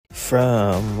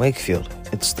From Wakefield,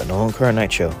 it's the Nolan Curran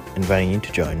Night Show, inviting you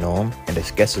to join Nolan and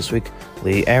his guest this week,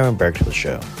 Lee Arenberg, to the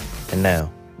show. And now,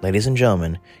 ladies and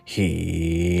gentlemen,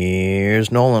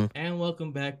 here's Nolan. And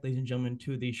welcome back, ladies and gentlemen,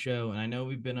 to the show. And I know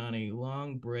we've been on a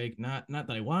long break, not that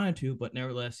I wanted to, but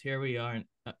nevertheless, here we are. And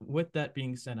with that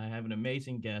being said, I have an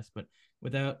amazing guest. But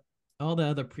without all the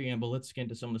other preamble, let's get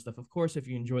into some of the stuff. Of course, if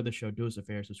you enjoy the show, do us a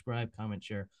favor, subscribe, comment,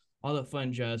 share, all that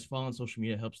fun jazz. Follow on social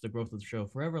media helps the growth of the show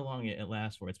for however long it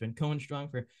lasts for. It's been going strong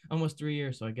for almost 3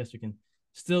 years, so I guess we can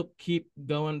still keep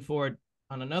going forward.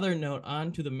 On another note,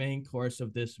 on to the main course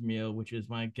of this meal, which is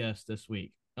my guest this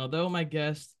week. Although my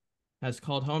guest has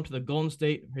called home to the Golden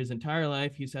State his entire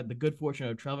life, he's had the good fortune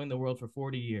of traveling the world for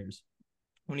 40 years.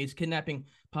 When he's kidnapping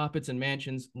poppets and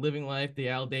mansions, living life the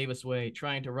Al Davis way,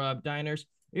 trying to rob diners,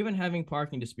 even having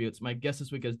parking disputes, my guest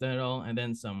this week has done it all and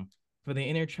then some. For the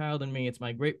inner child in me, it's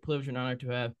my great privilege and honor to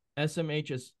have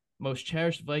SMH's most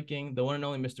cherished Viking, the one and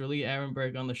only Mr. Lee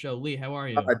Arenberg, on the show. Lee, how are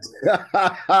you?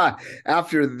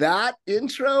 After that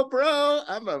intro, bro,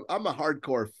 I'm a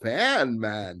hardcore fan,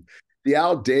 man. The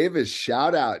Al Davis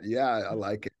shout out. Yeah, I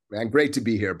like it, man. Great to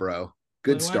be here, bro.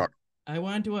 Good Well, start. I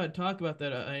wanted to talk about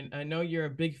that. I know you're a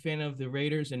big fan of the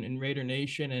Raiders and Raider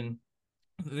Nation, and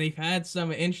they've had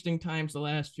some interesting times the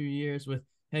last few years with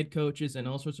head coaches and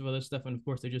all sorts of other stuff. And of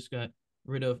course, they just got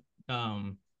rid of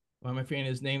why am I forgetting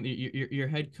his name? Your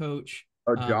head coach,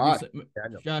 Oh, Josh.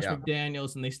 Josh Yeah.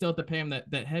 McDaniels, and they still have to pay him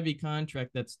that heavy contract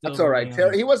that's still That's all right. remaining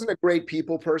on him. He wasn't a great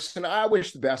people person. I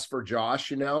wish the best for Josh,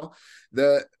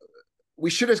 The we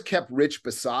should have kept Rich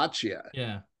Bisaccia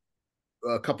Yeah,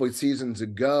 a couple of seasons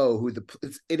ago.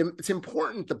 It's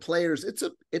important, the players.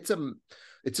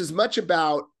 It's as much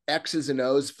about X's and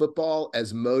O's football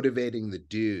as motivating the yeah.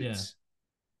 dudes.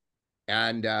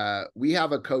 And we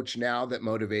have a coach now that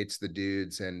motivates the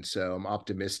dudes, and so I'm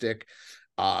optimistic.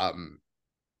 I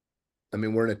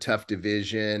mean, we're in a tough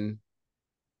division,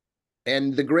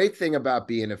 and the great thing about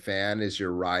being a fan is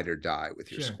you're ride or die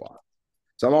with your Sure. squad.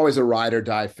 So I'm always a ride or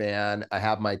die fan. I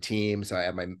have my teams.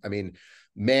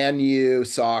 Man U,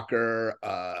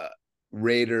 soccer,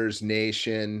 Raiders,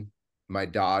 Nation, my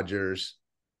Dodgers,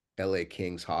 LA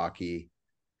Kings, hockey,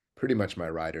 pretty much my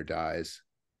ride or dies,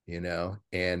 and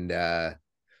I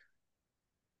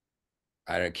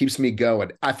don't know, it keeps me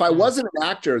going. If I Yeah. wasn't an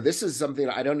actor, this is something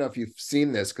I don't know if you've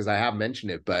seen this because I have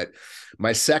mentioned it, but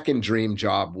my second dream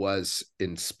job was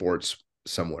in sports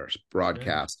somewhere, Really?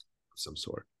 broadcast of some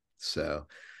sort. So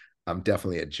I'm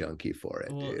definitely a junkie for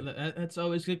it, Well, dude. that's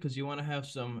always good because you want to have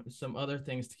some other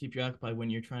things to keep you occupied when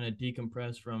you're trying to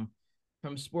decompress from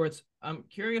sports. I'm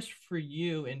curious for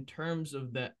you in terms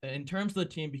of the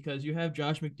team, because you have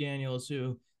Josh McDaniels,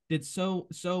 who did so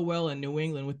well in New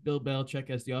England with Bill Belichick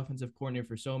as the offensive coordinator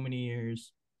for so many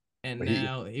years, and But he,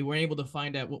 now he were able to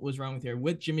find out what was wrong with here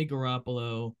with Jimmy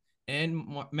Garoppolo and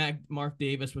Mark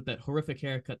Davis with that horrific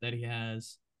haircut that he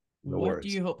has. the What do worst.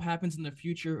 you hope happens in the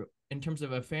future in terms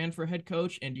of a fan for head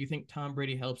coach? And do you think Tom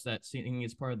Brady helps that, seeing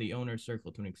he's part of the owner's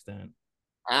circle to an extent?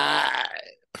 I,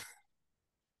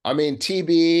 I mean,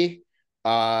 TB,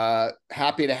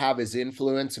 happy to have his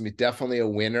influence. I mean, definitely a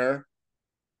winner.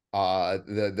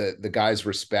 The guys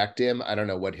respect him. I don't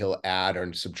know what he'll add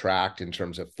or subtract in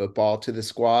terms of football to the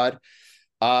squad.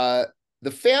 Uh,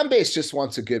 the fan base just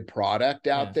wants a good product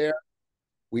Yeah, out there.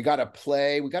 We got to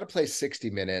play 60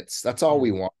 minutes. That's all yeah,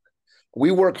 we want.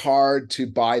 We work hard to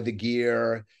buy the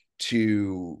gear,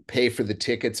 to pay for the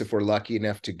tickets if we're lucky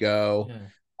enough to go. yeah,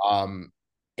 Um,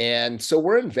 and so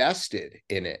we're invested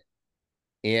in it.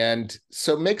 And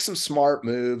so make some smart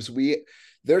moves.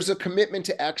 There's a commitment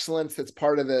to excellence that's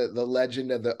part of the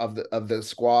legend of the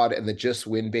squad and the just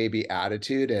win baby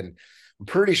attitude. And I'm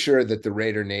pretty sure that the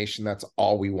Raider Nation, that's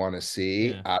all we want to see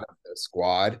yeah, out of the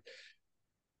squad.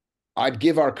 I'd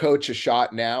give our coach a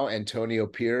shot now, Antonio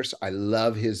Pierce. I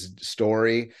love his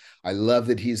story. I love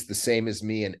that he's the same as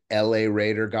me, an LA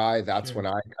Raider guy. That's sure. when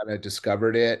I kind of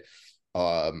discovered it.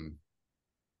 Um,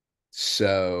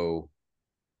 so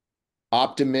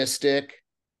optimistic,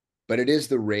 but it is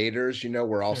the Raiders.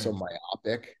 We're also Sure.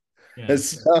 myopic. Yeah.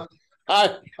 So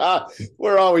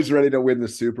we're always ready to win the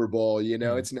Super Bowl.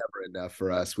 Yeah. It's never enough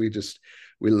for us.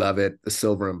 We love it. The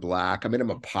silver and black. I mean, I'm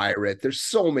a pirate. There's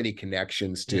so many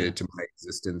connections to Yeah. to my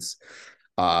existence.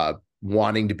 Uh,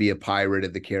 Wanting to be a pirate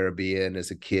of the Caribbean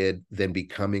as a kid, then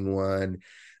becoming one.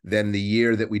 Then the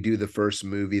year that we do the first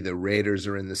movie, the Raiders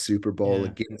are in the Super Bowl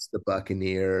Yeah. against the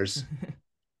Buccaneers.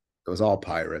 It was all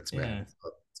pirates, man. Yeah. It's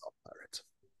all pirates.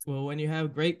 Well, when you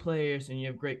have great players and you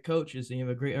have great coaches and you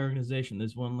have a great organization,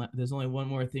 there's only one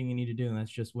more thing you need to do, and that's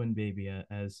just win, baby.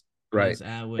 As Right. as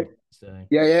I would say.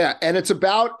 Yeah. And it's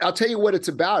about, I'll tell you what it's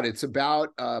about. It's about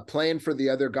playing for the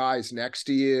other guys next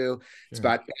to you. It's Sure.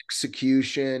 about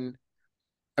execution.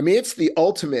 I mean, it's the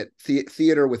ultimate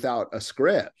theater without a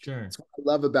script. Sure. That's what I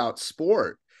love about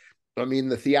sport. I mean,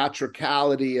 the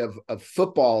theatricality of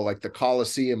football, like the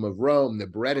Colosseum of Rome, the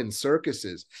bread and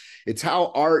circuses. It's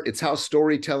how art, it's how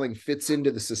storytelling fits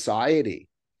into the society,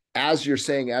 as you're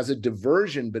saying, as a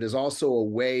diversion, but is also a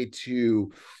way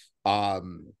to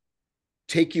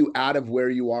take you out of where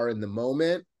you are in the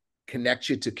moment, connect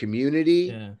you to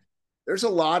community. Yeah. There's a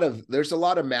lot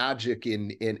of magic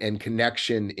in and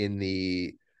connection in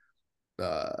the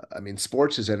I mean,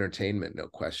 sports is entertainment, no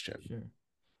question. Sure.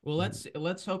 Well,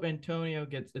 let's hope Antonio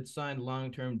gets it signed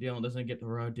long-term deal and doesn't get the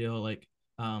raw deal like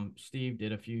Steve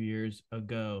did a few years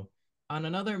ago. On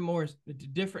another more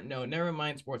different note, never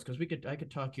mind sports, because I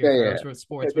could talk here for hours with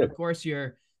sports, but of course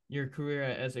your career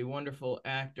as a wonderful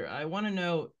actor. I want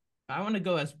to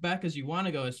go as back as you want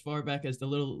to go, as far back as the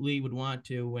little Lee would want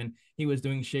to, when he was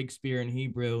doing Shakespeare in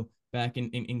Hebrew back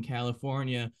in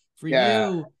California. For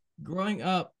you, growing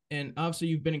up, and obviously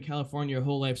you've been in California your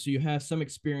whole life, so you have some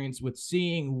experience with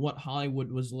seeing what Hollywood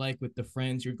was like with the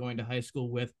friends you're going to high school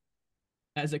with.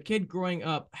 As a kid growing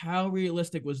up, how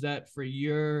realistic was that for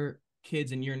your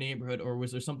kids in your neighborhood, or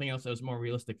was there something else that was more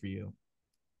realistic for you?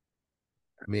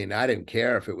 I mean, I didn't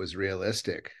care if it was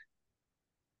realistic.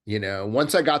 You know,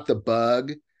 once I got the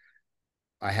bug,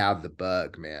 I have the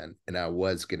bug, man, and I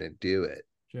was going to do it.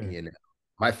 Sure. You know,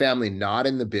 my family not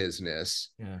in the business.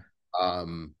 Yeah.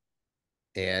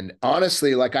 And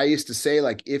honestly, like I used to say,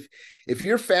 like if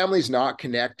your family's not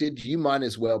connected, you might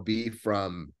as well be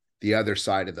from the other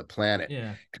side of the planet.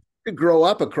 Yeah. You could grow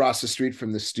up across the street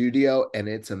from the studio, and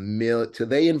it's till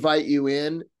they invite you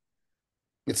in,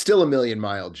 it's still a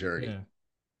 1,000,000-mile journey. Yeah.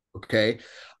 Okay.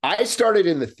 I started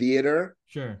in the theater.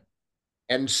 Sure.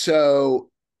 And so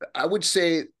I would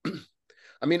say,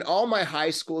 I mean, all my high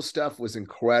school stuff was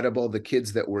incredible. The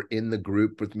kids that were in the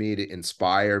group with me to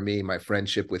inspire me, my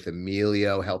friendship with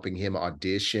Emilio, helping him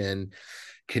audition,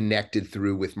 connected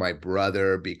through with my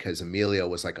brother because Emilio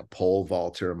was like a pole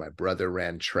vaulter. My brother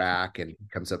ran track, and he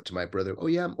comes up to my brother, oh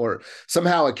yeah, or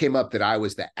somehow it came up that I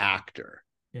was the actor.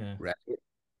 Yeah. Right.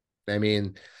 I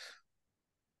mean,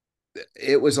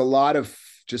 it was a lot of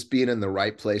just being in the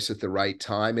right place at the right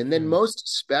time. And then most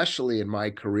especially in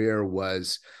my career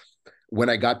was when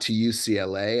I got to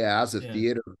UCLA as a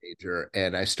theater major,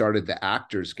 and I started the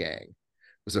Actors Gang.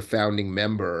 Was a founding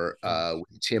member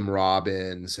with Tim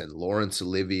Robbins and Laurence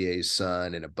Olivier's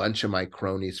son and a bunch of my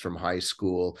cronies from high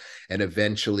school, and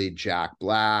eventually Jack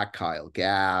Black, Kyle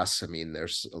Gass. I mean,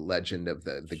 there's a legend of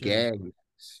the gang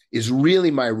is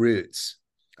really my roots.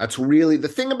 That's really the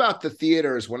thing about the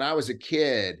theater is when I was a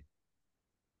kid,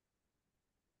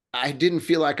 I didn't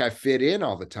feel like I fit in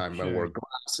all the time. I wore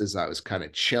glasses. I was kind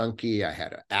of chunky. I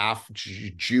had an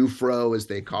Jufro, as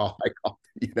they call it.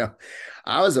 You know,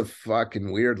 I was a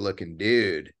fucking weird looking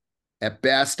dude. At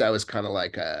best, I was kind of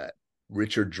like a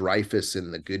Richard Dreyfuss in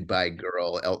the Goodbye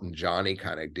Girl, Elton Johnny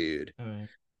kind of dude.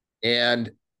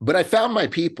 But I found my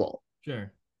people.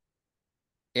 Sure.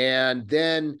 And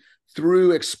then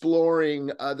through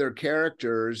exploring other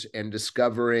characters and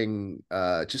discovering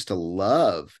just a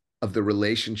love of the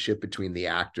relationship between the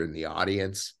actor and the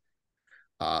audience.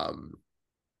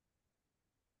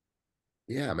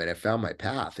 Yeah, I mean, I found my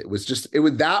path. It was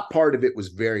that part of it was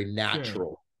very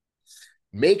natural.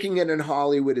 Making it in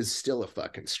Hollywood is still a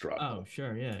fucking struggle. Oh,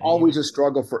 sure. Yeah. Always a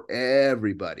struggle for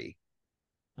everybody.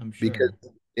 I'm sure. Because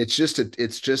it's just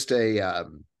a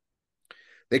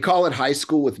they call it high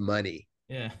school with money.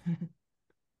 Yeah.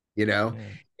 You know,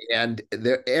 and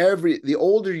the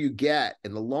older you get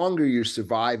and the longer you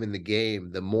survive in the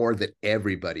game, the more that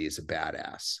everybody is a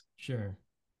badass. Sure.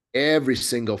 Every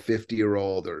single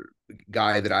 50-year-old or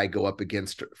guy that I go up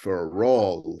against for a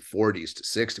role, 40s to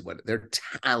 60, they're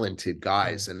talented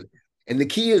guys. And the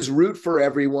key is root for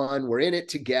everyone. We're in it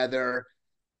together.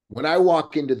 When I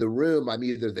walk into the room, I'm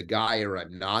either the guy or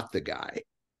I'm not the guy.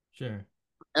 Sure.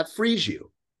 That frees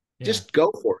you. Just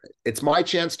go for it. It's my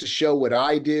chance to show what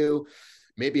I do.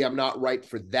 Maybe I'm not right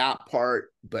for that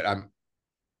part, but I'm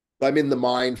in the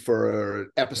mind for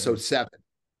episode 7.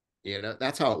 You know,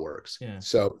 that's how it works.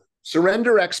 So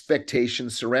surrender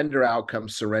expectations, surrender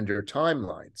outcomes, surrender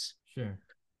timelines. Sure.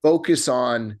 Focus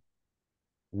on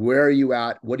where are you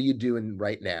at? What are you doing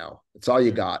right now? It's all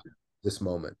you got this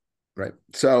moment. Right.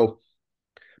 So,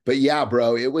 but yeah,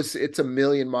 bro, it's a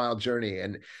 1,000,000-mile journey,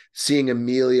 and seeing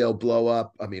Emilio blow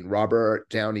up. I mean, Robert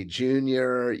Downey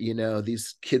Jr., you know,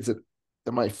 these kids that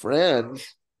are my friends.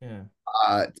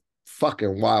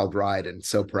 fucking wild ride, and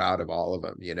so proud of all of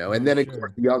them, you know. And Oh, then of course,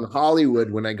 sure. Young Hollywood,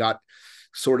 when I got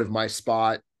sort of my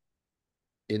spot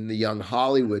in the Young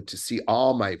Hollywood, to see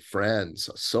all my friends,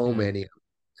 so Yeah, many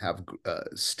have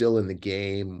still in the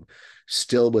game,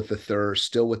 still with the thirst,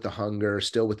 still with the hunger,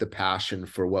 still with the passion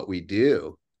for what we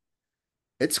do.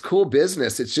 It's cool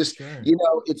business. It's just, sure, you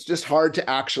know, it's just hard to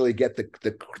actually get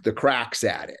the cracks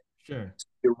at it. sure.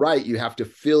 You're right. You have to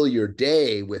fill your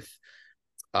day with,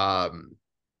 um,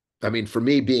 I mean, for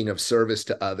me, being of service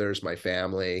to others, my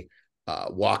family,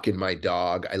 walking my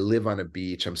dog. I live on a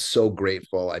beach. I'm so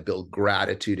grateful. I build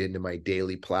gratitude into my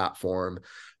daily platform.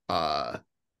 Uh,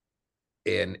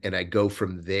 and I go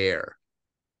from there,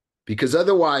 because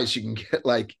otherwise you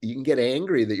can get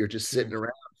angry that you're just sitting Sure.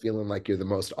 around feeling like you're the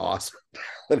most awesome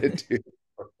talented dude,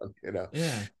 you know,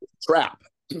 Yeah, trap.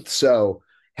 So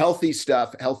healthy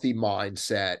stuff, healthy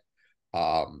mindset,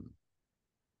 um,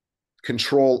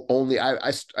 control only.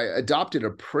 I adopted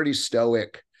a pretty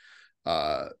stoic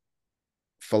uh,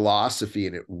 philosophy,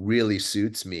 and it really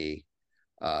suits me.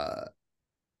 Uh,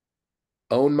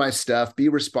 own my stuff, be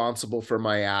responsible for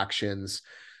my actions,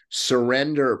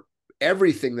 surrender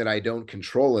everything that I don't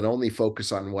control, and only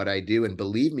focus on what I do. And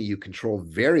believe me, you control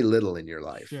very little in your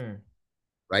life, sure.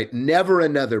 right? Never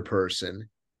another person,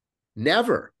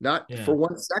 never, not for Yeah,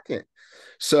 1 second.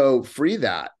 So free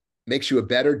that. Makes you a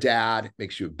better dad,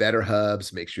 makes you a better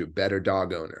hubs, makes you a better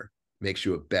dog owner, makes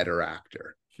you a better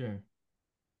actor. sure.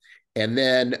 And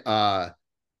then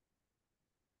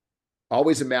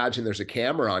always imagine there's a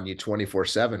camera on you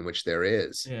 24/7, which there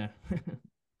is, Yeah,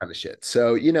 kind of shit.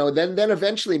 So, you know, then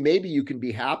eventually maybe you can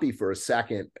be happy for a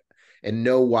second and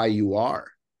know why you are.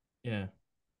 yeah,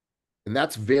 And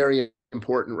that's very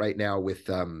important right now with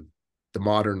the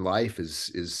modern life is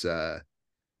it's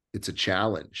a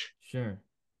challenge sure.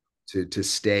 to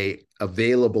stay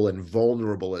available and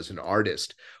vulnerable as an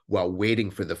artist while waiting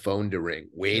for the phone to ring,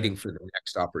 waiting Sure. for the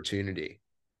next opportunity.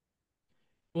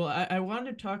 Well, I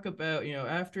wanted to talk about,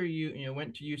 after you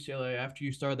went to UCLA, after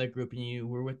you started that group and you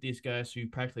were with these guys who you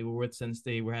practically were with since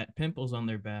they were had pimples on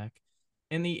their back.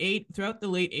 In throughout the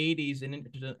late 80s and into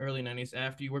the early 90s,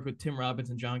 after you worked with Tim Robbins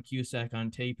and John Cusack on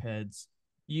tape heads,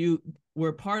 you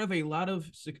were part of a lot of,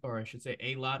 or I should say,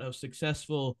 a lot of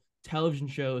successful television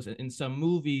shows and some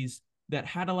movies that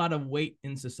had a lot of weight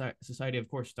in society. Of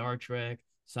course, Star Trek,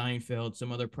 Seinfeld,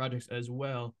 some other projects as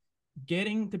well.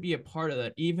 Getting to be a part of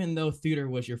that, even though theater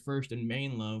was your first and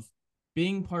main love,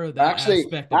 being part of that Actually,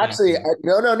 aspect of actually, acting.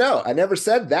 no. I never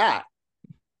said that.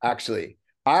 Actually,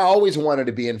 I always wanted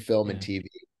to be in film and Yeah. TV.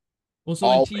 Well, so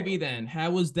in Always. TV, then,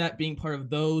 how was that being part of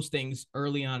those things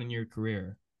early on in your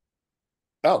career?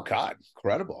 Oh God,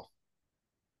 incredible.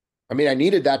 I mean, I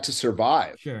needed that to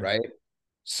survive, Sure. right?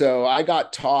 So I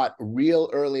got taught real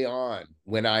early on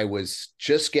when I was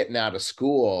just getting out of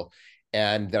school,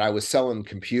 and that I was selling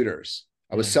computers.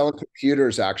 I was Yeah. selling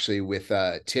computers actually with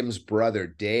Tim's brother,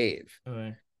 Dave.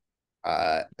 Okay.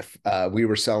 We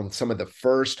were selling some of the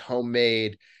first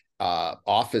homemade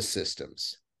office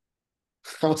systems.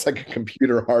 I was like a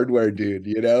computer hardware dude,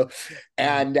 you know?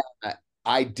 Yeah. And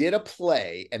I did a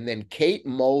play, and then Kate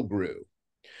Mulgrew,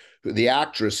 the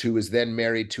actress who was then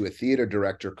married to a theater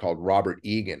director called Robert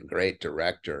Egan, great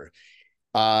director.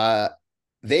 Uh,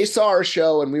 they saw our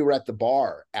show, and we were at the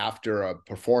bar after a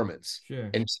performance, Sure.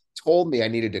 and she told me I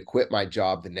needed to quit my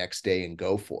job the next day and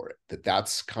go for it.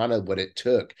 That's kind of what it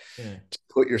took Yeah. to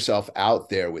put yourself out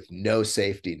there with no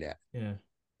safety net, Yeah.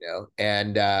 you know?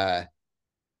 And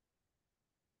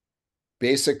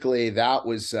basically that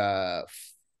was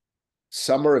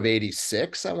summer of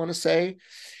 86, I want to say.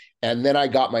 And then I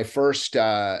got my first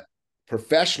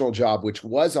professional job, which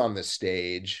was on the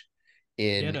stage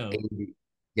in Ghetto.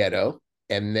 Ghetto.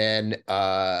 And then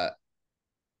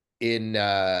in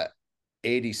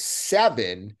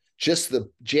 87, just the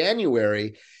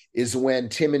January, is when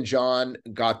Tim and John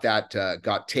got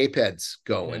tape heads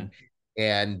Yeah. going.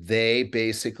 And they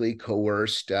basically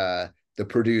coerced the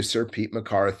producer, Pete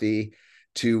McCarthy,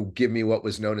 to give me what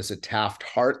was known as a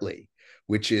Taft-Hartley,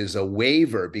 which is a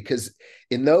waiver, because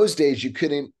in those days you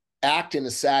couldn't act in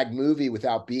a SAG movie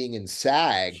without being in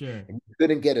SAG, Sure. and you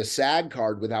couldn't get a SAG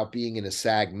card without being in a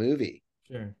SAG movie.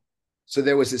 Sure. So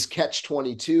there was this catch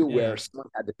 22 Yeah. where someone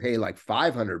had to pay like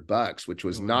 $500, which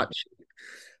was Oh, wow. not cheap,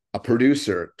 a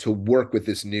producer to work with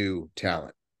this new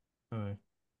talent. Okay.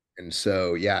 And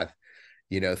so, yeah,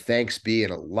 you know, thanks be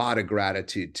and a lot of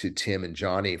gratitude to Tim and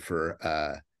Johnny for,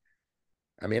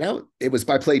 I mean,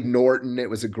 I played Norton. It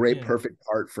was a great, Yeah. perfect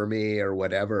part for me or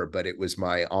whatever, but it was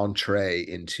my entree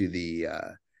into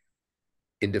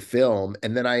into film.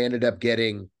 And then I ended up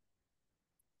getting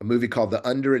a movie called The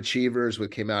Underachievers,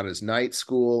 which came out as Night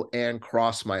School, and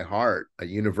Cross My Heart, a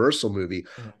Universal movie,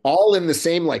 Yeah. all in the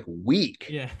same like week.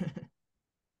 Yeah.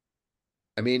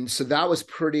 I mean, so that was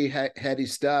pretty heady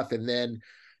stuff. And then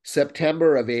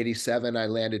September of 87, I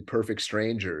landed Perfect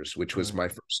Strangers, which was my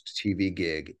first TV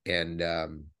gig. And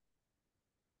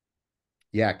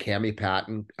yeah, Cami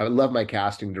Patton. I love my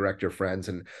casting director friends,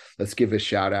 and let's give a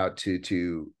shout out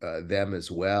to them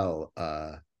as well.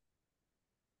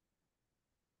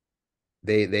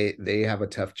 They have a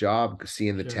tough job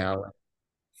seeing the talent,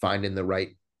 finding the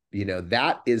right,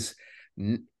 that is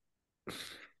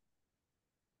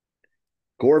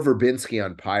Gore Verbinski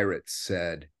on Pirates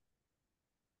said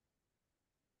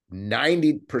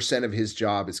 90% of his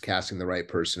job is casting the right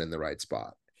person in the right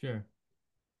spot. Sure.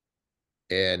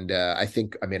 And I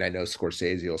know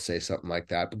Scorsese will say something like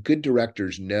that, but good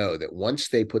directors know that once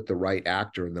they put the right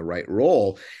actor in the right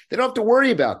role, they don't have to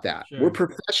worry about that. Sure. We're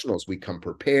professionals. We come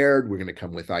prepared. We're going to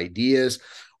come with ideas.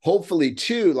 Hopefully,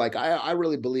 too, like I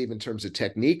really believe in terms of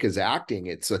technique as acting,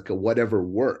 it's like a whatever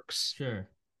works. Sure.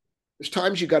 There's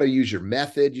times you got to use your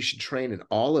method. You should train in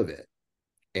all of it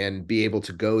and be able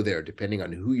to go there depending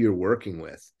on who you're working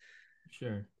with.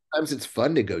 Sure. Sometimes it's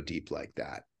fun to go deep like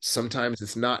that. Sometimes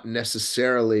it's not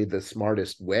necessarily the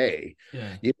smartest way.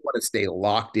 Yeah. You don't want to stay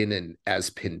locked in as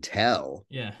Pintel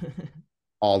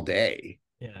all day.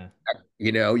 Yeah.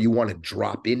 You want to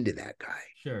drop into that guy.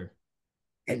 Sure.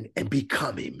 And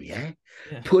become him, yeah?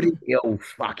 Put in the old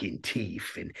fucking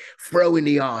teeth and throw in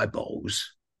the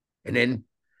eyeballs and then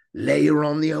layer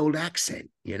on the old accent,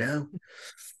 And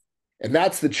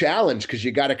that's the challenge, because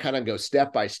you got to kind of go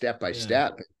step by step by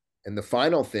step. And the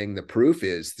final thing, the proof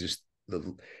is just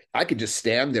I could just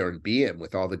stand there and be him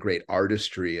with all the great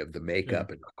artistry of the makeup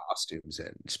and costumes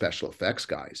and special effects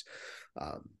guys.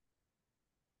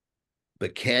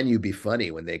 But can you be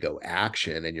funny when they go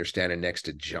action and you're standing next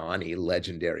to Johnny,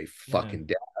 legendary fucking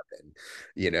Depp, and,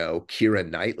 Keira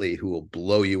Knightley, who will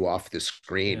blow you off the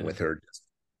screen with her,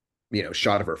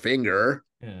 shot of her finger.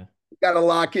 Yeah. You got to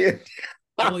lock in.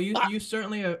 Well, you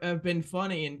certainly have been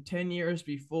funny. In 10 years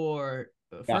before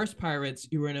first Pirates,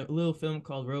 you were in a little film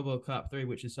called RoboCop 3,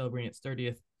 which is celebrating its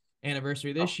 30th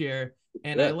anniversary this year.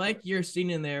 And I like your scene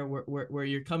in there where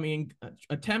you're coming in,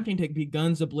 attempting to be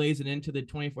guns ablazing into the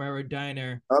 24-hour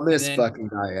diner. Dumbest fucking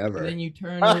guy ever. And then you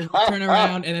turn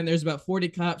around, and then there's about 40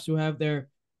 cops who have their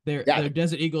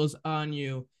Desert Eagles on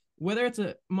you. Whether it's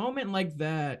a moment like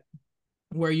that,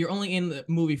 where you're only in the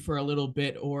movie for a little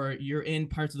bit, or you're in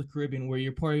Parts of the Caribbean where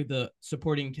you're part of the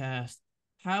supporting cast,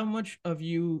 how much of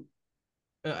you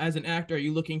as an actor are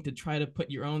you looking to try to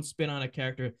put your own spin on a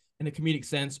character in a comedic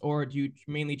sense, or do you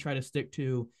mainly try to stick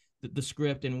to the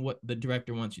script and what the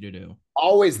director wants you to do?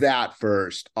 Always that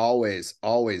first, always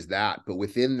that. But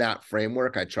within that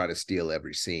framework, I try to steal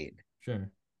every scene. Sure.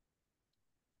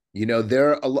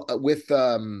 There with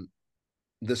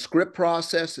the script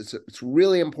process, it's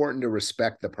really important to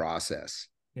respect the process.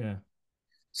 Yeah.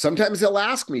 Sometimes they'll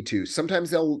ask me to. Sometimes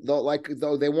they'll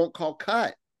they won't call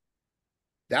cut.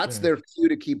 That's their cue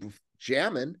to keep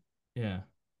jamming. Yeah.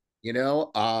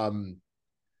 But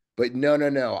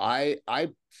no. I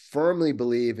firmly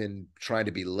believe in trying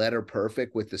to be letter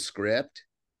perfect with the script.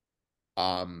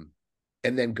 And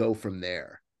then go from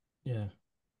there. Yeah.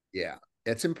 Yeah.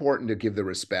 It's important to give the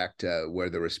respect where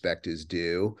the respect is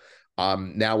due.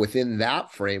 Now within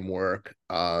that framework,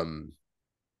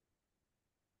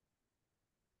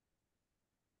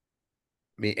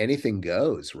 anything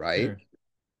goes, right? Sure.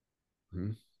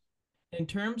 Mm-hmm. In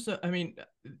terms of, 10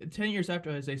 years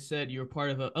after, as I said, you were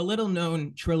part of a little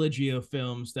known trilogy of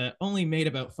films that only made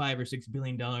about $5 or $6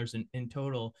 billion in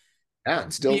total. Yeah,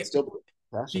 and still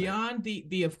beyond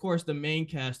the of course the main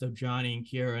cast of Johnny and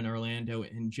Keira and Orlando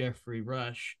and Jeffrey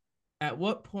Rush. At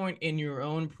what point in your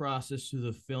own process through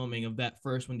the filming of that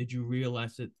first one did you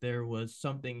realize that there was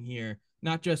something here,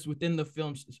 not just within the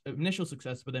film's initial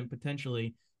success, but then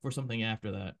potentially for something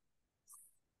after that?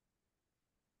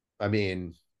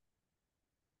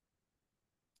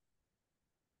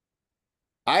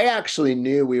 I actually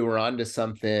knew we were onto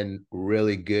something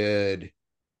really good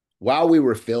while we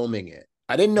were filming it.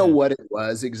 I didn't know what it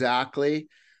was exactly,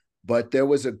 but there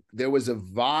was a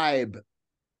vibe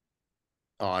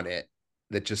on it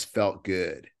that just felt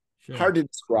good. Sure. Hard to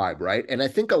describe, right? And I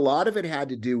think a lot of it had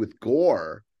to do with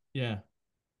Gore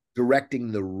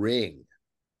directing The Ring.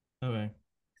 Okay.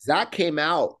 That came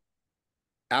out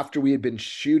after we had been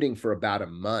shooting for about a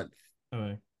month.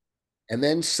 Okay. And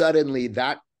then suddenly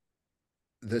the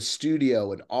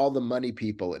studio and all the money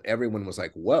people and everyone was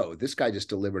like, whoa, this guy just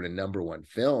delivered a #1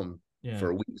 film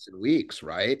for weeks and weeks,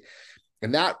 right?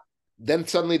 And that then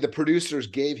suddenly the producers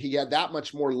he had that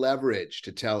much more leverage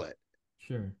to tell it.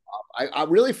 Sure. I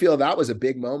really feel that was a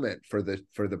big moment for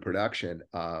the production.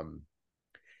 And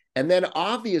then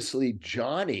obviously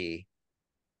Johnny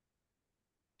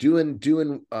doing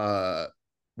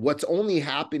what's only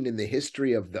happened in the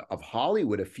history of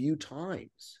Hollywood a few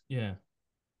times. Yeah.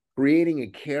 Creating a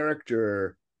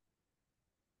character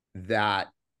that,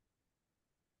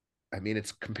 I mean,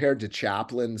 it's compared to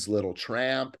Chaplin's Little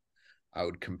Tramp. I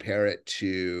would compare it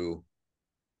to,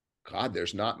 God,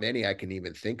 there's not many I can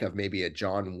even think of. Maybe a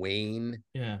John Wayne.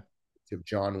 Yeah. Of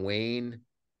John Wayne.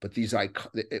 But we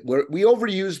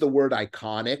overuse the word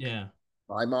iconic. Yeah. In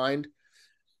my mind.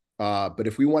 But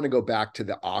if we want to go back to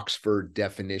the Oxford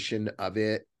definition of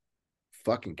it,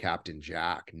 fucking Captain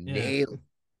Jack nailed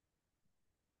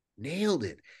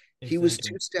it. Exactly. He was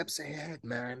 2 steps ahead,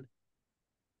 man.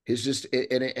 His just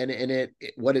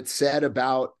what it said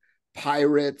about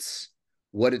pirates,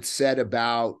 what it said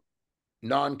about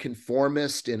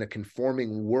nonconformist in a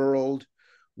conforming world,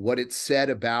 what it said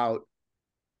about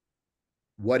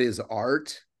what is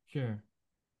art. Sure.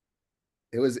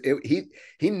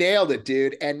 He nailed it,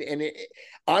 dude. And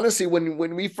honestly,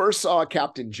 when we first saw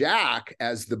Captain Jack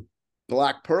as the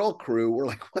Black Pearl crew, we're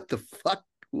like, what the fuck?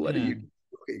 What are you doing?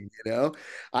 You know,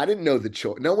 I didn't know the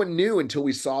choice. No one knew until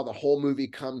we saw the whole movie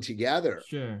come together.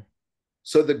 Sure.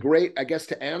 So I guess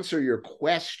to answer your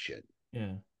question,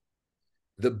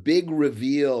 the big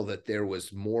reveal that there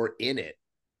was more in it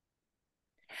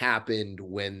happened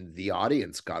when the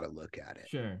audience got a look at it.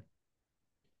 Sure.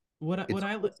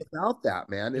 It's about that,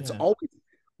 man. It's always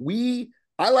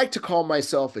I like to call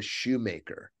myself a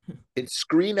shoemaker. It's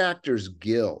Screen Actors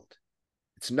Guild.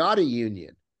 It's not a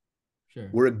union. Sure.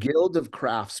 We're a guild of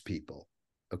craftspeople.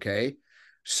 Okay.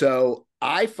 So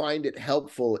I find it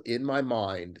helpful in my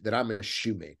mind that I'm a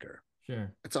shoemaker.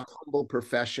 Sure. It's a humble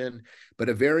profession, but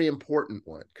a very important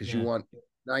one because you want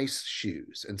nice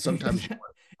shoes. And sometimes you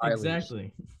want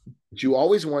exactly. But you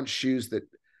always want shoes that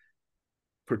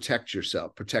protect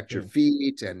yourself, protect your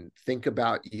feet, and think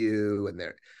about you. And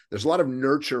there's a lot of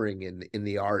nurturing in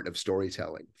the art of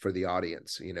storytelling for the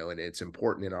audience, you know, and it's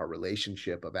important in our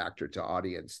relationship of actor to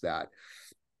audience that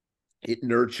it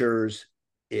nurtures,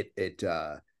 it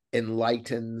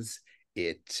enlightens,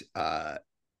 it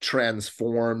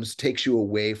transforms, takes you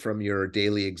away from your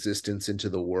daily existence into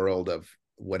the world of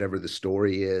whatever the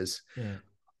story is,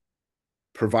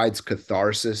 provides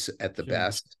catharsis at the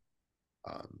best.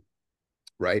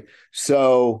 Right.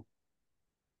 So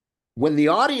when the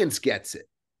audience gets it,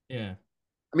 I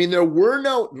mean,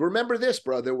 remember this,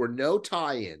 bro, there were no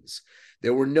tie-ins.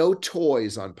 There were no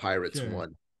toys on Pirates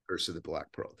 1, Curse of the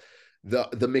Black Pearl.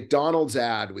 The McDonald's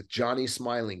ad with Johnny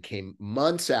smiling came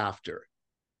months after.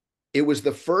 It was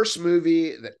the first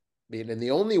movie and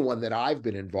the only one that I've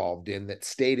been involved in that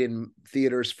stayed in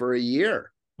theaters for a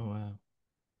year. Oh, wow.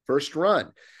 First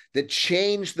run. That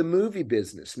changed the movie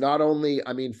business. Not only,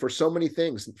 I mean, for so many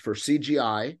things, for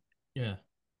CGI,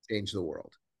 changed the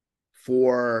world.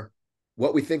 For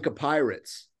what we think of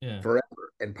pirates forever,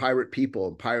 and pirate people,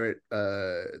 and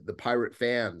the pirate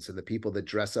fans, and the people that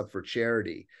dress up for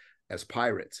charity as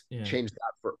pirates, changed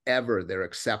that forever. They're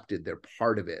accepted. They're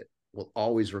part of it. We'll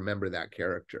always remember that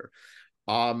character.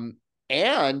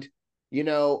 And, you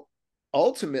know,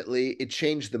 ultimately, it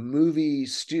changed the movie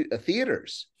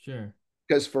theaters. Sure.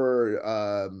 Because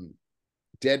for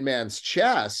Dead Man's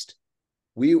Chest,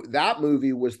 that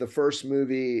movie was the first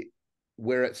movie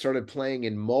where it started playing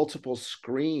in multiple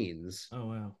screens. Oh,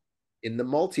 wow. In the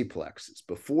multiplexes.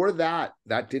 Before that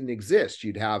didn't exist.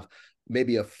 You'd have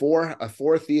maybe a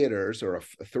four theaters or a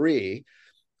 3,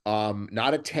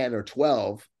 not a 10 or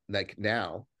 12 like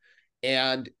now,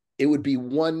 and it would be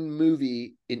one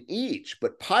movie in each.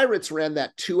 But Pirates ran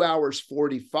that 2 hours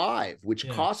 45, which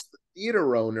cost the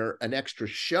theater owner an extra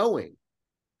showing.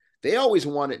 They always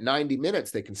want it 90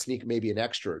 minutes. They can sneak maybe an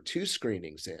extra or 2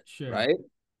 screenings in, right?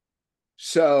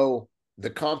 So the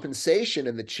compensation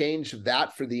and the change of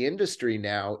that for the industry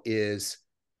now is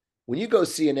when you go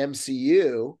see an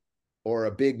MCU or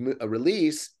a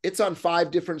release, it's on 5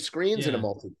 different screens in a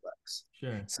multiplex.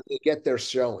 So they get their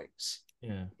showings.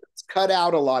 It's cut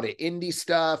out a lot of indie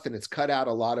stuff, and it's cut out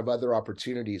a lot of other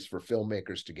opportunities for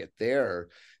filmmakers to get their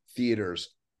theaters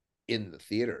in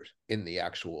the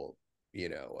actual, you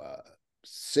know,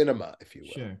 cinema, if you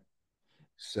will.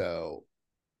 So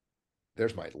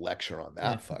there's my lecture on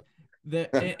that. Fuck.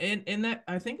 And that,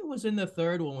 I think it was in the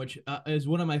third one, which is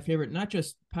one of my favorite, not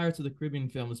just Pirates of the Caribbean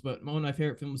films, but one of my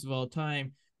favorite films of all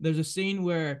time. There's a scene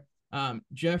where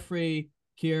Jeffrey,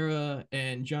 Kira,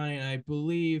 and Johnny, and I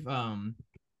believe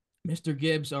Mr.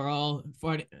 Gibbs are all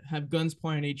fighting, have guns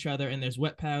pointing at each other, and there's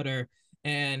wet powder,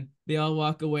 and they all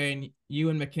walk away, and you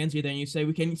and Mackenzie, then you say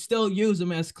we can still use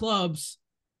them as clubs,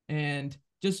 and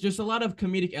just a lot of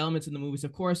comedic elements in the movies.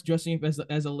 Of course, dressing up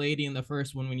as a lady in the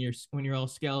first one when you're all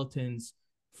skeletons.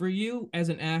 For you as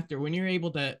an actor, when you're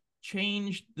able to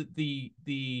change the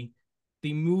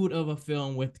mood of a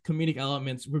film with comedic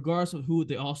elements, regardless of who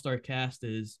the all-star cast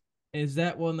is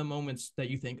that one of the moments that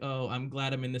you think, oh, I'm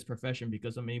glad I'm in this profession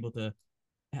because I'm able to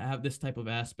have this type of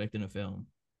aspect in a film?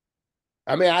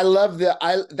 I mean,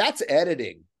 that's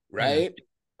editing, Yeah, right?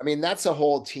 I mean, that's a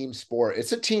whole team sport.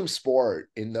 It's a team sport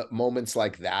in the moments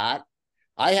like that.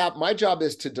 My job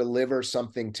is to deliver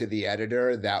something to the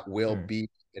editor that will sure, be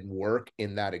and work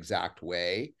in that exact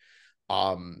way.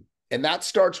 And that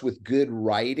starts with good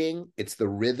writing. It's the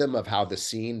rhythm of how the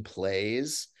scene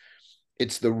plays.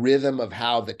 It's the rhythm of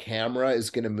how the camera is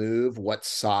going to move, what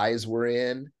size we're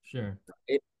in. sure,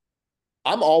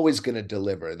 I'm always going to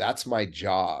deliver. That's my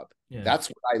job. yeah, That's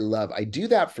what I love. I do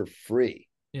that for free.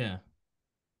 yeah,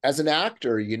 As an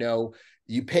actor,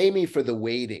 you pay me for the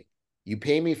waiting. You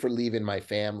pay me for leaving my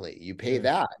family. You pay sure,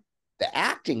 that. The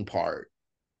acting part,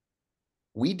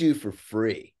 we do for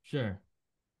free. sure,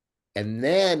 And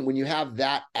then when you have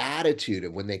that attitude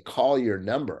of when they call your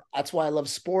number, that's why I love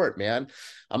sport, man.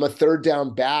 I'm a third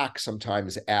down back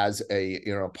sometimes as a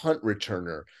punt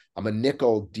returner. I'm a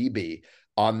nickel DB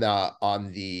on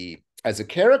the as a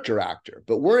character actor,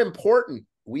 but we're important.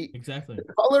 exactly,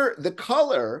 The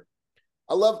color.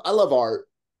 I love art.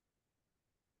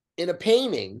 In a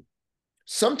painting,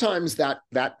 sometimes that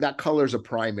color is a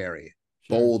primary,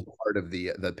 sure, bold part of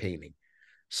the painting.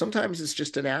 Sometimes it's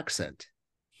just an accent.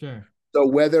 sure, So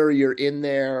whether you're in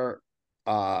there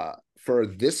for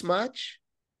this much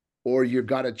or you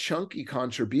got a chunky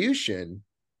contribution,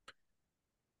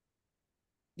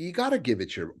 you got to give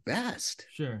it your best.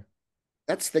 sure,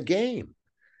 That's the game.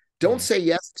 Don't yeah, say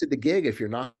yes to the gig if you're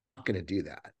not going to do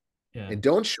that. yeah, And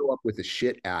don't show up with a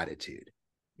shit attitude,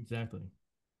 exactly,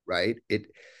 right?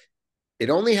 It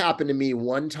only happened to me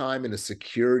one time, in a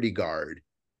security guard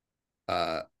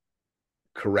uh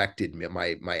corrected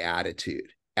my attitude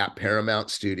at Paramount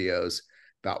Studios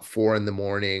about 4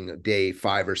 a.m, day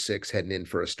 5 or 6, heading in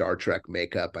for a Star Trek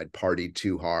makeup. I'd partied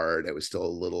too hard. I was still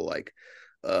a little like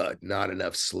not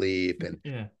enough sleep. And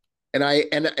yeah, and I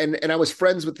and I was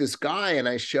friends with this guy, and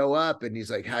I show up and he's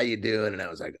like, how you doing? And I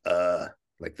was like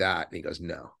that. And he goes,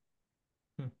 no.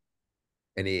 hmm,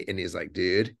 And he's like,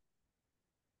 dude,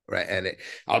 right.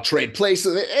 I'll trade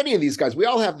places with any of these guys. We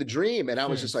all have the dream. And I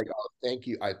was sure, just like, oh, thank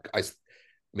you. I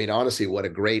mean, honestly, what a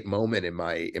great moment in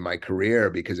my career,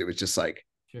 because it was just like,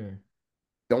 sure,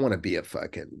 don't want to be a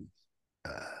fucking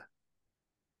uh,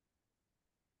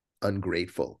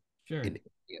 ungrateful sure, in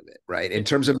any of it, right? In it,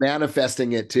 terms of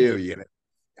manifesting it yeah. too.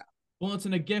 Well, it's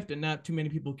in a gift, and not too many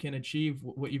people can achieve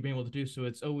what you've been able to do. So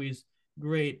it's always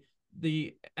great.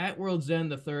 The At World's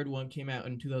End, the third one, came out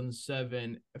in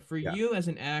 2007. For Yeah. you as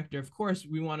an actor, of course,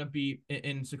 we want to be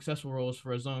in successful roles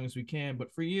for as long as we can.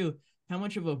 But for you, how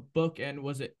much of a bookend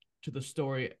was it to the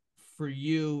story for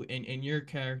you and your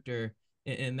character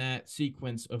in that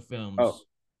sequence of Oh, films?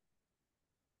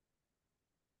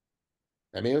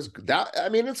 I mean, it was that. I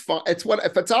mean, it's fun. It's what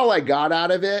if it's all I got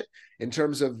out of it in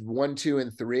terms of 1, 2,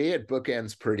 and 3. It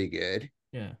bookends pretty good,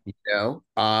 Yeah, you know.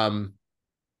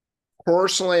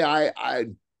 Personally,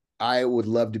 I would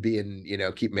love to be in,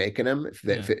 keep making them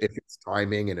yeah, if it's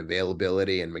timing and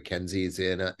availability and Mackenzie's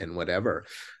in and whatever,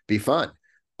 be fun.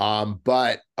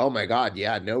 But oh my God,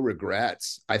 yeah, no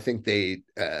regrets. I think the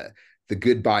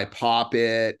goodbye pop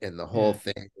it and the whole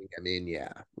yeah, thing. I mean,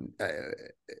 yeah, uh,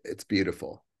 it's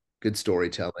beautiful, good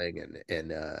storytelling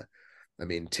and I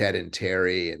mean Ted and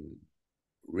Terry and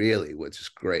really was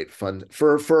just great fun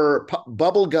for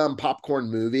bubblegum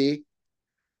popcorn movie.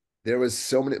 There was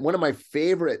so many. One of my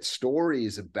favorite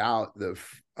stories about the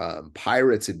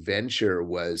pirates adventure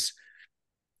was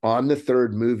on the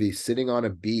third movie, sitting on a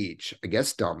beach, I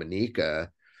guess Dominica,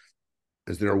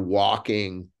 as they're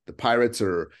walking. The pirates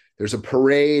there's a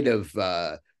parade of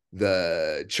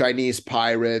the Chinese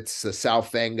pirates, the South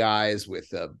Fang guys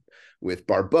with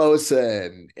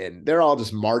Barbosa, and they're all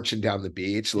just marching down the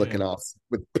beach yeah, looking all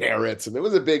with parrots, and it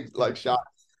was a big like shot.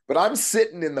 But I'm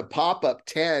sitting in the pop-up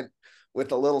tent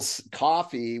with a little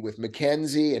coffee with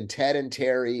Mackenzie and Ted and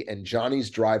Terry and Johnny's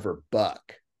driver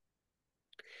Buck.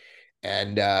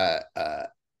 And I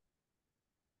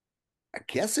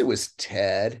guess it was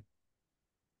Ted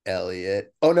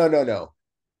Elliott. Oh, no, no, no.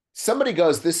 Somebody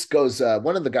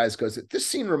one of the guys goes, this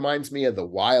scene reminds me of the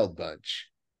Wild Bunch.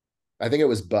 I think it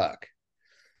was Buck.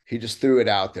 He just threw it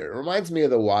out there. It reminds me of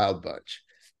the Wild Bunch.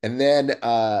 And then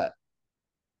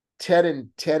Ted and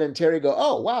Terry go,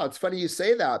 oh, wow, it's funny you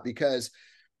say that, because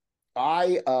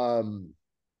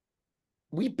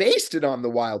we based it on the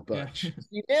Wild Yeah. Bunch.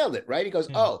 You nailed it, right? He goes,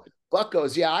 Yeah. oh, Buck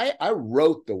goes, yeah, I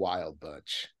wrote the Wild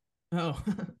Bunch. Oh.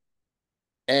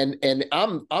 And I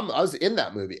was in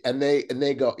that movie, and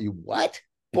they go, you what?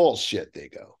 Bullshit.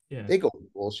 Yeah. They go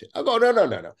bullshit. I go,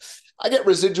 no. I get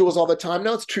residuals all the time.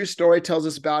 No, it's true story. Tells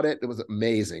us about it. It was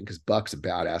amazing because Buck's a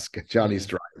badass. Johnny's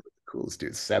Yeah. driving, the coolest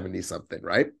dude, 70 something,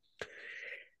 right?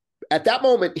 At that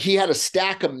moment, he had a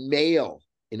stack of mail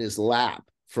in his lap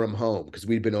from home because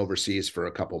we'd been overseas for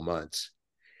a couple months.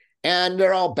 And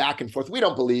they're all back and forth. We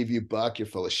don't believe you, Buck. You're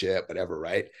full of shit, whatever,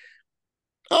 right?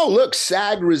 Oh, look,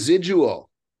 SAG residual.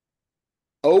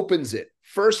 Opens it.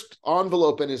 First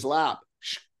envelope in his lap.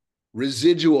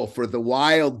 Residual for the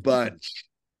Wild Bunch.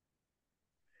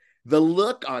 The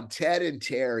look on Ted and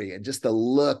Terry, and just the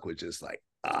look was just like,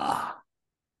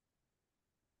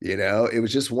 it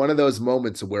was just one of those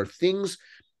moments where things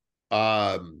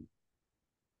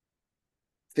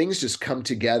just come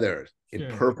together in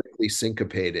perfectly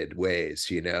syncopated ways,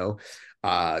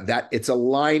 that it's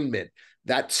alignment,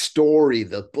 that story,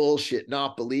 the bullshit,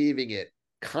 not believing it,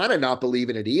 kind of not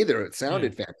believing it either. It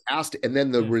sounded fantastic. And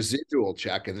then the residual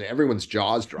check, and everyone's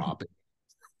jaws dropping.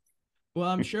 Well,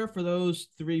 I'm sure for those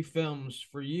three films,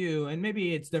 for you, and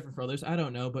maybe it's different for others, I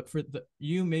don't know, but for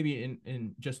you, maybe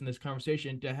in just in this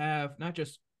conversation, to have not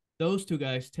just those two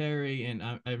guys, Terry and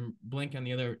I'm blank on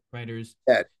the other writers,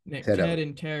 Ted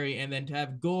and Terry, and then to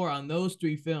have Gore on those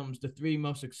three films, the three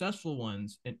most successful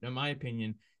ones, in my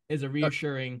opinion, is a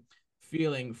reassuring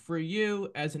feeling for you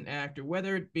as an actor,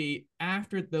 whether it be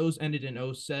after those ended in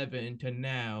 2007 to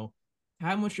now.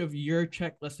 How much of your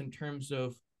checklist in terms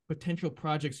of potential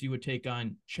projects you would take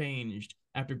on changed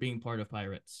after being part of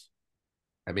Pirates?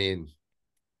 I mean,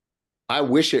 I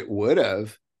wish it would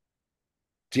have.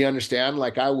 Do you understand?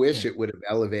 Like, I wish it would have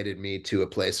elevated me to a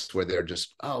place where they're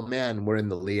just, oh man, we're in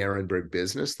the Lee Arenberg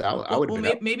business. I would have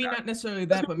been maybe not necessarily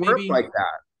that, but maybe maybe like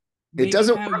that. It maybe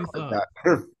doesn't how work you like thought.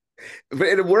 that. But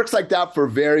it works like that for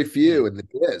very few in the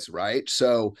biz, right?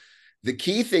 So the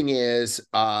key thing is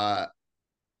when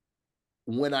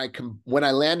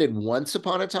I landed Once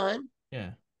Upon a Time,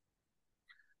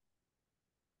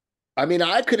 I mean,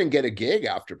 I couldn't get a gig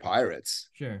after Pirates.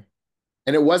 Sure.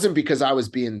 And it wasn't because I was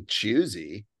being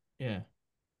choosy. Yeah.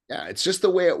 Yeah, it's just the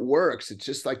way it works. It's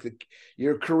just like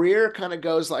your career kind of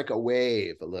goes like a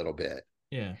wave a little bit.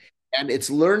 Yeah. And it's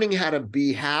learning how to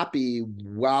be happy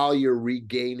while you're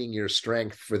regaining your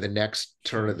strength for the next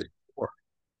turn of the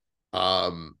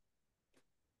tour.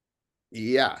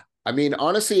 Yeah. I mean,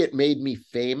 honestly, it made me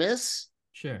famous.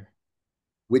 Sure.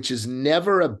 Which is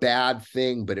never a bad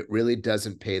thing, but it really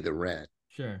doesn't pay the rent.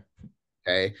 Sure.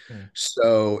 Okay.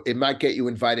 So it might get you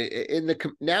invited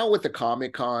now with the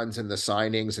Comic Cons and the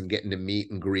signings and getting to meet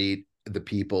and greet the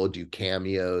people, do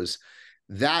cameos,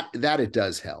 that it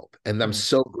does help. And I'm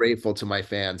so grateful to my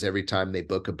fans every time they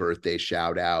book a birthday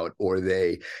shout out or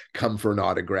they come for an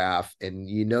autograph. And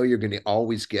you're going to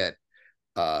always get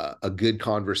a good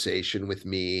conversation with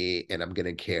me, and I'm going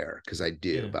to care because I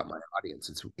do about my audience.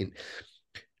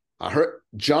 I heard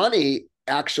Johnny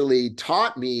actually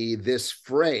taught me this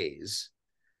phrase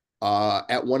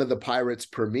at one of the Pirates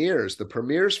premieres. The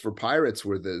premieres for Pirates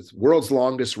were the world's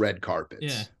longest red carpets.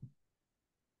 Yeah.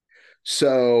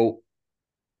 So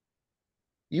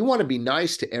you want to be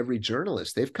nice to every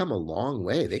journalist. They've come a long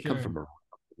way. They come from around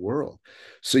the world.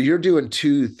 So you're doing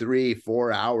 2, 3,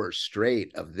 4 hours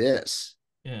straight of this.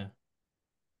 Yeah.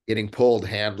 Getting pulled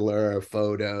handler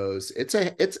photos. It's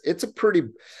a pretty,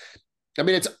 I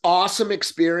mean, it's awesome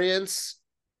experience.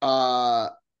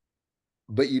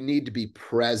 But you need to be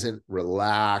present,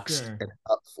 relaxed, and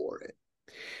up for it.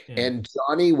 Yeah. And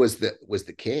Johnny was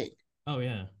the king. Oh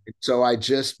yeah. So I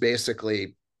just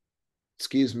basically,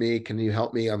 excuse me, can you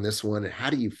help me on this one? And how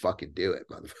do you fucking do it,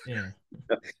 motherfucker? Yeah.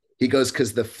 He goes,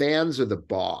 because the fans are the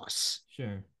boss.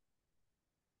 Sure.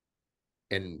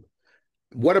 And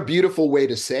what a beautiful way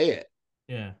to say it.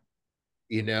 Yeah.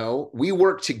 We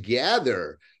work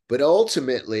together, but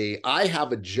ultimately I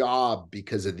have a job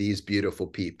because of these beautiful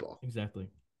people. Exactly.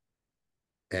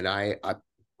 And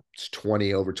it's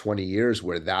over 20 years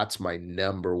where that's my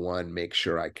number one, make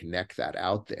sure I connect that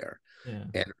out there.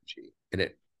 Energy. And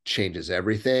it changes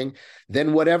everything.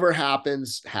 Then whatever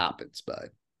happens, bud.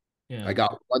 Yeah. I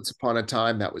got Once Upon a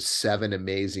Time. That was 7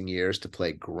 amazing years to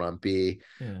play Grumpy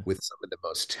with some of the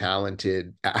most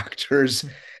talented actors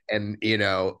and,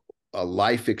 a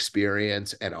life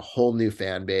experience and a whole new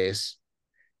fan base.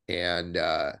 And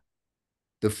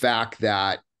the fact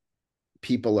that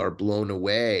people are blown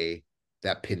away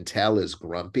that Pintel is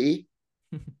grumpy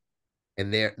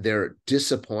and they're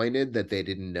disappointed that they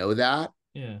didn't know that.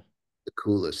 Yeah. The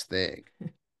coolest thing.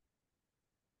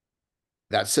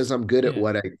 that says I'm good at Yeah,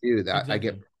 what I do. That I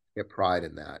exactly. get pride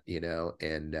in that,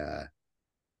 and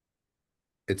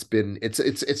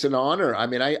it's an honor. I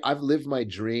mean, I've lived my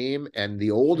dream, and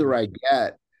the older Sure. I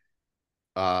get,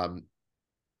 um,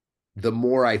 the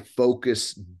more I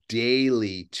focus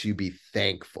daily to be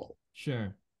thankful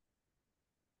Sure.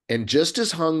 and just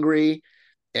as hungry.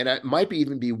 And I might be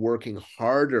even be working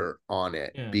harder on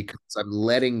it Yeah. because I'm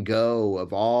letting go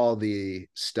of all the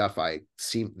stuff I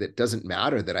seem that doesn't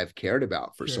matter that I've cared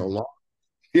about for so Sure. long.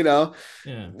 You know,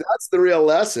 Yeah. that's the real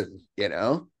lesson,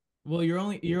 Well, you're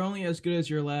only as good as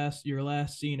your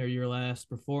last scene or your last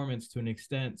performance to an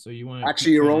extent. So you want to Actually,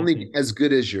 keep you're trying only to as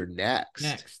good as your next.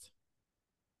 next.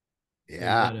 So you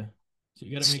Yeah. gotta so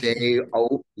you gotta make sure. Stay.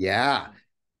 Oh, yeah.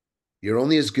 You're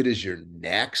only as good as your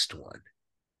next one,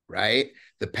 right?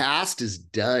 The past is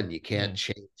done. You can't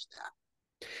Yeah. change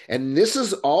that. And this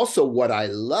is also what I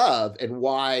love and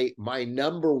why my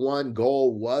number one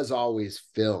goal was always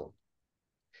film.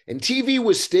 And TV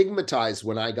was stigmatized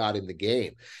when I got in the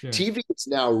game. Sure. TV has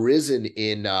now risen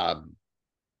in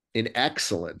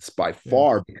excellence by Sure.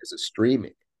 far because of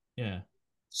streaming. Yeah.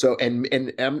 So and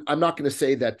I'm not going to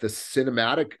say that the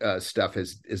cinematic stuff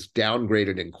is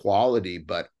downgraded in quality,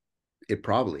 but it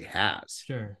probably has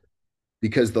Sure.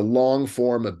 because the long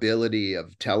form ability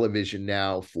of television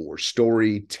now for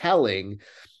storytelling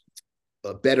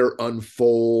better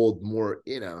unfold more.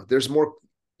 There's more.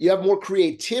 You have more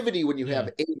creativity when you Yeah.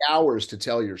 have 8 hours to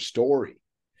tell your story,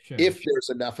 Sure. if there's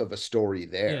enough of a story Yeah.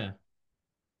 there.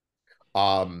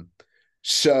 Um,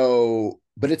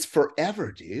 but it's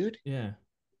forever, dude. Yeah.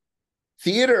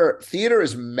 Theater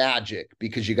is magic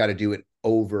because you got to do it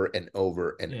over and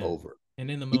over and Yeah. over. And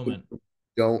in the People moment.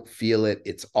 don't feel it.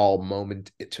 It's all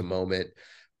moment to moment.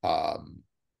 Um,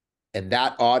 and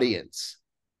that audience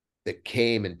that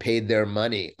came and paid their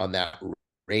money on that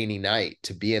rainy night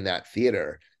to be in that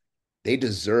theater, they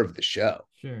deserve the show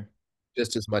Sure.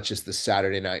 just as much as the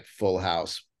Saturday night Full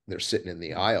House. They're sitting in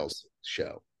the aisles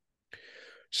show.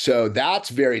 So that's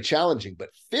very challenging.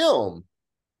 But film,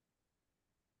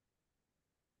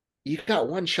 you got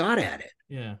one shot at it.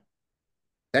 Yeah.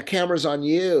 That camera's on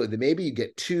you. Then maybe you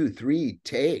get 2, 3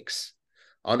 takes.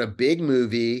 On a big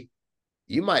movie,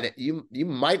 you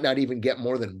might not even get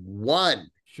more than one,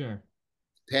 Sure.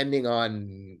 depending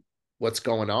on what's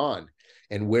going on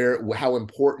and how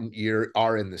important you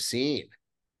are in the scene.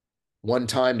 One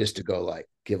time just to go like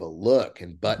give a look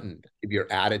and give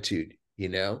your attitude.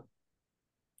 Now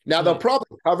they'll Well,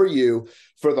 probably cover you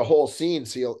for the whole scene,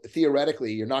 so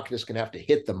theoretically you're not just going to have to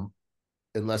hit them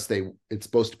unless it's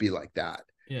supposed to be like that.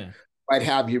 yeah.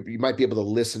 You might be able to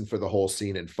listen for the whole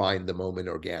scene and find the moment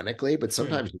organically, but Sure.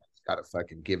 sometimes you just gotta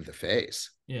fucking give the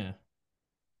face. Yeah.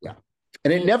 Yeah.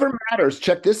 And it Well, never matters.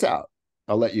 Check this out.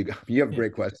 I'll let you go. You have yeah.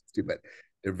 great questions too, but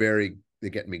they're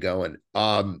getting me going.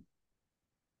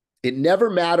 It never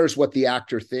matters what the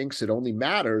actor thinks. It only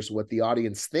matters what the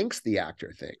audience thinks the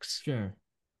actor thinks. Sure.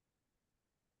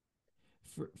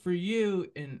 For you,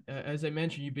 and as I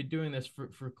mentioned, you've been doing this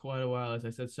for quite a while. As I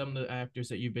said, some of the actors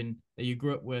that you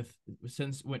grew up with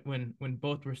since when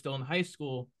both were still in high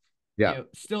school, Yeah.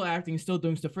 still acting, still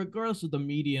doing stuff, regardless of the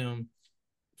medium.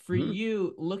 For Mhm.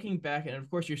 you, looking back, and of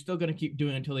course, you're still going to keep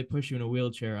doing it until they push you in a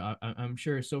wheelchair. I'm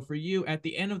sure. So for you, at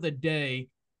the end of the day,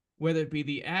 whether it be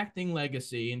the acting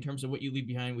legacy in terms of what you leave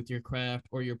behind with your craft,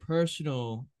 or your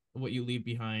personal what you leave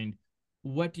behind,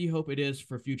 what do you hope it is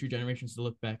for future generations to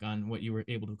look back on what you were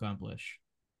able to accomplish?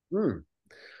 Hmm.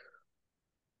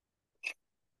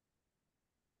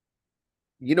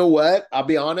 You know what? I'll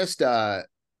be honest.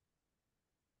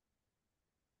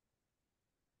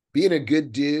 Being a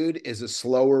good dude is a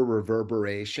slower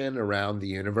reverberation around the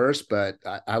universe, but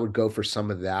I would go for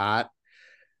some of that.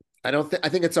 I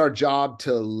think it's our job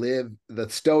to live. The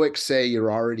Stoics say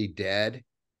you're already dead,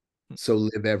 so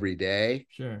live every day.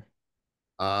 Sure.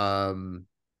 Um,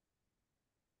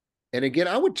 and again,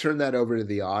 I would turn that over to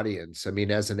the audience. I mean,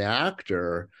 as an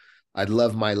actor, I'd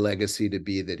love my legacy to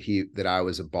be that I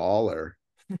was a baller.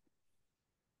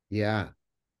 Yeah,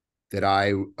 that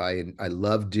I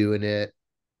love doing it,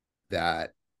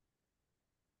 that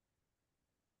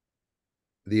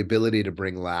the ability to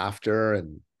bring laughter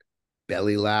and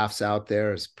belly laughs out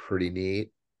there is pretty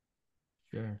neat.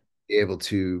 Sure. Be able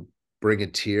to bring a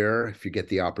tear if you get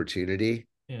the opportunity,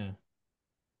 Yeah.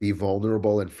 be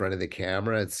vulnerable in front of the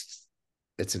camera.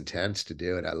 It's intense to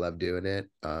do it. I love doing it.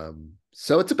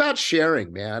 So it's about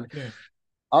sharing, man. Sure.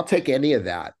 I'll take any of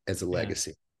that as a Yeah.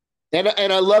 legacy. And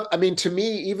I love, I mean, to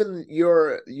me, even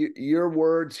your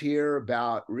words here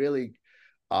about really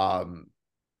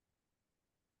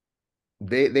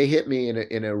they hit me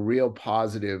in a real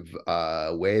positive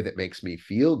way that makes me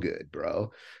feel good,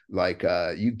 bro. Like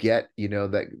you get,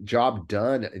 that job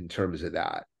done in terms of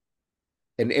that.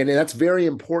 And that's very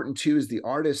important too, as the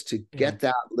artist, to Yeah. get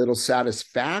that little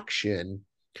satisfaction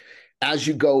as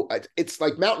you go. It's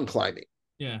like mountain climbing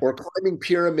Yeah. or climbing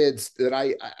pyramids. That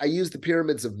I use the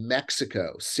pyramids of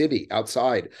Mexico City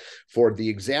outside for the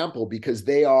example, because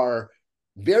they are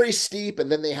very steep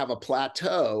and then they have a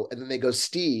plateau and then they go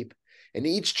steep. And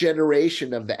each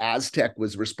generation of the Aztec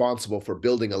was responsible for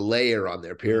building a layer on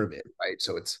their pyramid, right?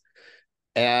 So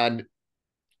and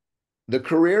the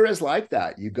career is like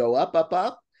that. You go up, up,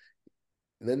 up,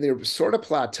 and then they're sort of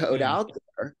plateaued Yeah. out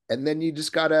there. And then you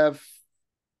just got to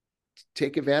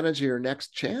take advantage of your next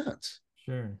chance.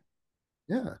 Sure.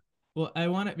 Yeah. Well, I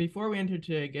want to, before we enter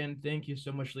today, again, thank you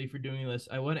so much, Lee, for doing this.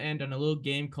 I want to end on a little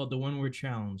game called the One Word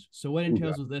Challenge. So, what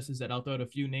entails with this is that I'll throw out a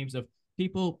few names of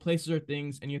people, places, or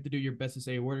things, and you have to do your best to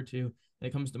say a word or two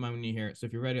that comes to mind when you hear it. So,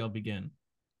 if you're ready, I'll begin.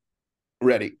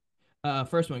 Ready.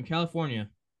 First one, California.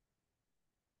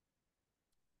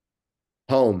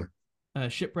 Home.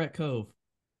 Shipwreck Cove.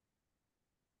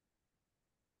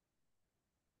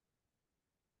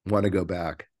 Want to go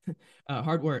back.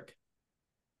 Hard work.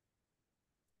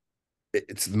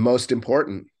 It's the most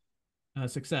important.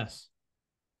 Success.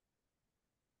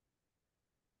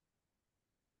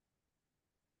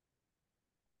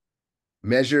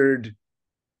 Measured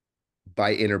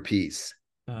by inner peace.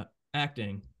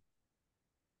 Acting.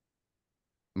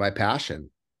 My passion.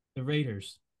 The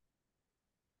Raiders.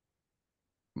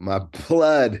 My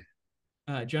blood.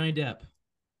 Johnny Depp.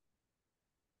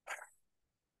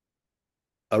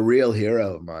 A real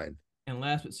hero of mine. And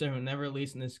last but certainly never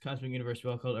least in this cosmic universe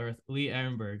well called Earth, Lee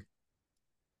Arenberg.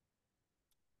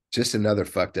 Just another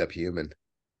fucked up human.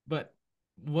 But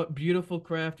what beautiful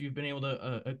craft you've been able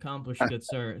to accomplish, good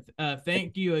sir.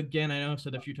 Thank you again. I know I've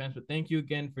said it a few times, but thank you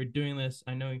again for doing this.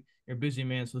 I know you're a busy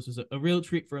man, so this is a real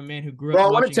treat for a man who grew up. Well,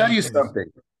 I want to tell you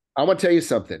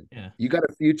something. Yeah. You got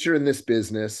a future in this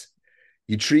business.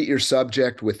 You treat your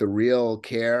subject with a real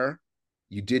care.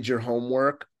 You did your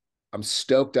homework. I'm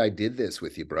stoked I did this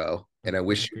with you, bro. And I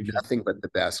wish you nothing but the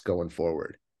best going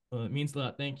forward. Well, it means a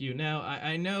lot. Thank you. Now,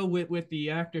 I know with the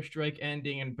actor strike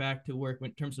ending and back to work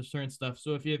in terms of certain stuff.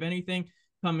 So if you have anything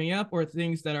coming up or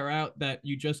things that are out that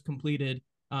you just completed,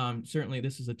 certainly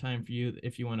this is a time for you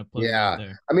if you want to plug them out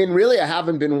there. I mean, really, I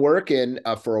haven't been working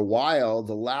for a while.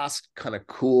 The last kind of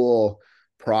cool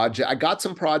project, I got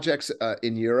some projects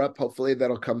in Europe, hopefully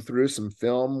that'll come through, some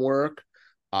film work.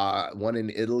 One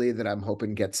in Italy that I'm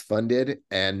hoping gets funded.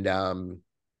 And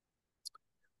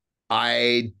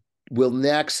I will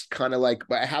next kind of like,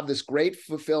 I have this great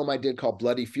film I did called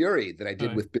Bloody Fury that I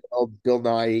did with Bill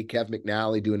Nighy, Kev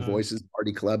McNally doing voices.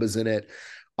 Marty Club is in it.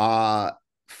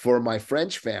 For my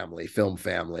French film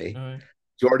family,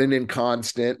 Jordan and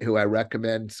Constant, who I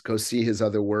recommend go see his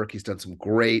other work. He's done some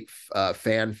great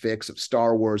fanfics of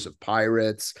Star Wars, of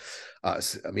pirates. I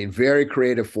mean, very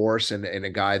creative force, and a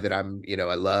guy that I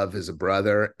love as a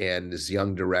brother, and this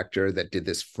young director that did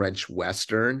this French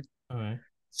Western.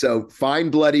 So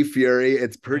find Bloody Fury.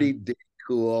 It's pretty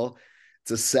cool.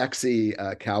 It's a sexy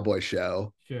cowboy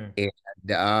show. Sure.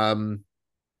 And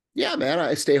yeah, man,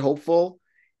 I stay hopeful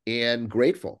and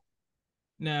grateful.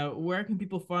 Now, where can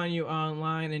people find you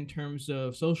online in terms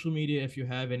of social media, if you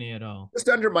have any at all? Just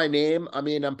under my name. I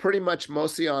mean, I'm pretty much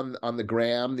mostly on the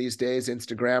gram these days,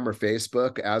 Instagram or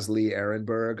Facebook, as Lee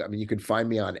Arenberg. I mean, you can find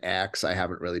me on X. I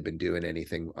haven't really been doing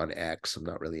anything on X. I'm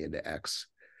not really into X.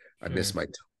 Sure. I miss my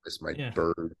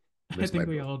bird. I think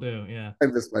we all do. Yeah. I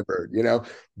miss my bird,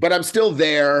 but I'm still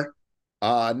there.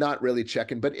 Not really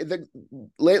checking, but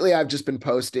lately I've just been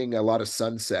posting a lot of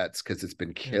sunsets because it's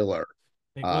been killer.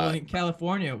 Well, in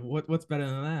California, what's better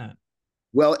than that?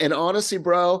 Well, and honestly,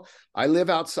 bro, I live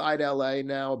outside LA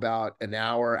now, about an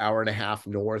hour and a half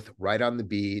north, right on the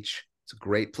beach. It's a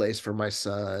great place for my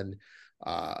son.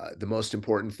 The most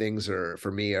important things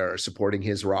for me are supporting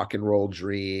his rock and roll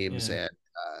dreams and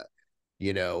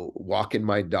walking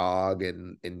my dog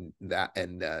and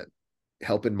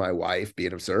helping my wife,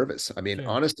 being of service. I mean,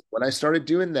 honestly, when I started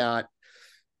doing that,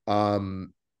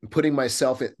 putting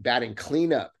myself at batting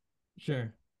cleanup,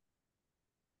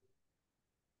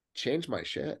 changed my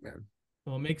shit, man.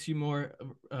 Well, it makes you more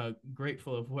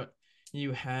grateful of what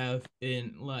you have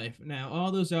in life. Now,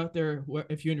 all those out there,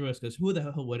 if you enjoy this, who the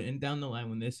hell wouldn't? And down the line,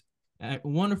 when this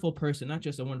wonderful person, not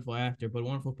just a wonderful actor, but a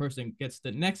wonderful person gets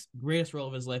the next greatest role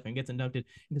of his life and gets inducted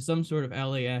into some sort of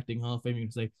LA Acting Hall of Fame, you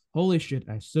can say, holy shit,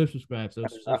 I so subscribe. So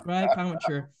subscribe, comment,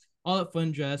 share, all that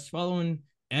fun jazz. Following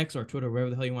X or Twitter, wherever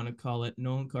the hell you want to call it,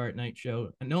 Nolan Carr at Night Show.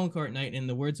 Nolan Carr at Night, in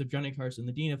the words of Johnny Carson,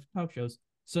 the dean of talk shows,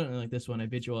 certainly like this one. I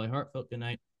bid you all a heartfelt good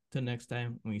night. Till next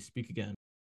time when we speak again.